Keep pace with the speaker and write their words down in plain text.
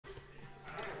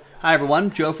Hi everyone,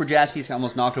 Joe for Jaspy's. I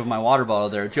almost knocked over my water bottle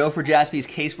there. Joe for Jaspy's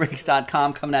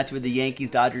CaseBreaks.com coming at you with the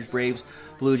Yankees, Dodgers, Braves,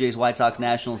 Blue Jays, White Sox,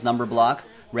 Nationals number block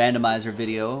randomizer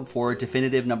video for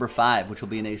definitive number 5, which will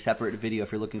be in a separate video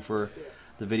if you're looking for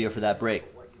the video for that break.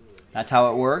 That's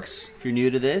how it works. If you're new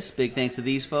to this, big thanks to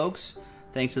these folks.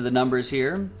 Thanks to the numbers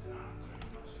here.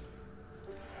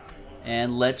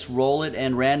 And let's roll it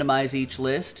and randomize each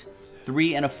list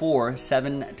 3 and a 4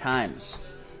 7 times.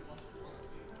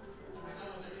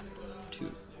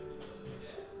 2.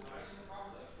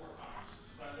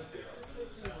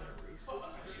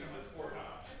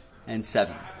 And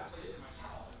 7.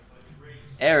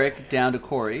 Eric down to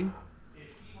Corey.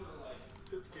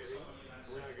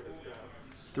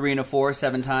 3 and a 4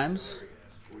 7 times.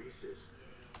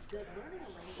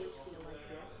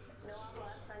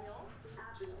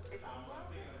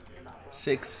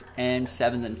 6 and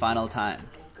 7th and final time.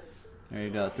 There you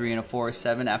go. 3 and a 4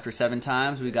 7. After 7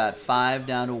 times, we got 5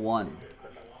 down to 1.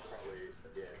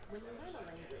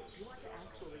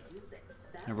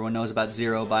 Everyone knows about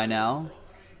 0 by now.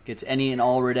 Gets any and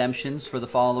all redemptions for the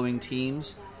following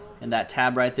teams. And that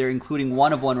tab right there, including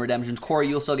 1 of 1 redemptions. Corey,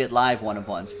 you'll still get live 1 of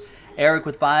 1s. Eric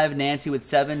with 5, Nancy with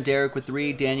 7, Derek with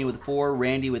 3, Daniel with 4,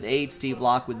 Randy with 8, Steve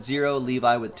Locke with 0,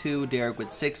 Levi with 2, Derek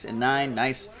with 6 and 9,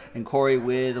 nice, and Corey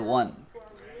with 1.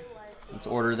 Let's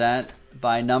order that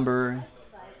by number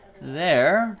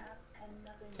there.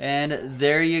 And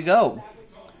there you go.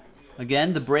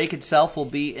 Again, the break itself will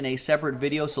be in a separate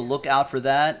video, so look out for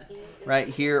that right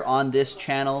here on this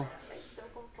channel.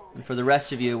 And for the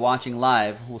rest of you watching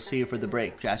live, we'll see you for the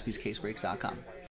break. JaspysCaseBreaks.com.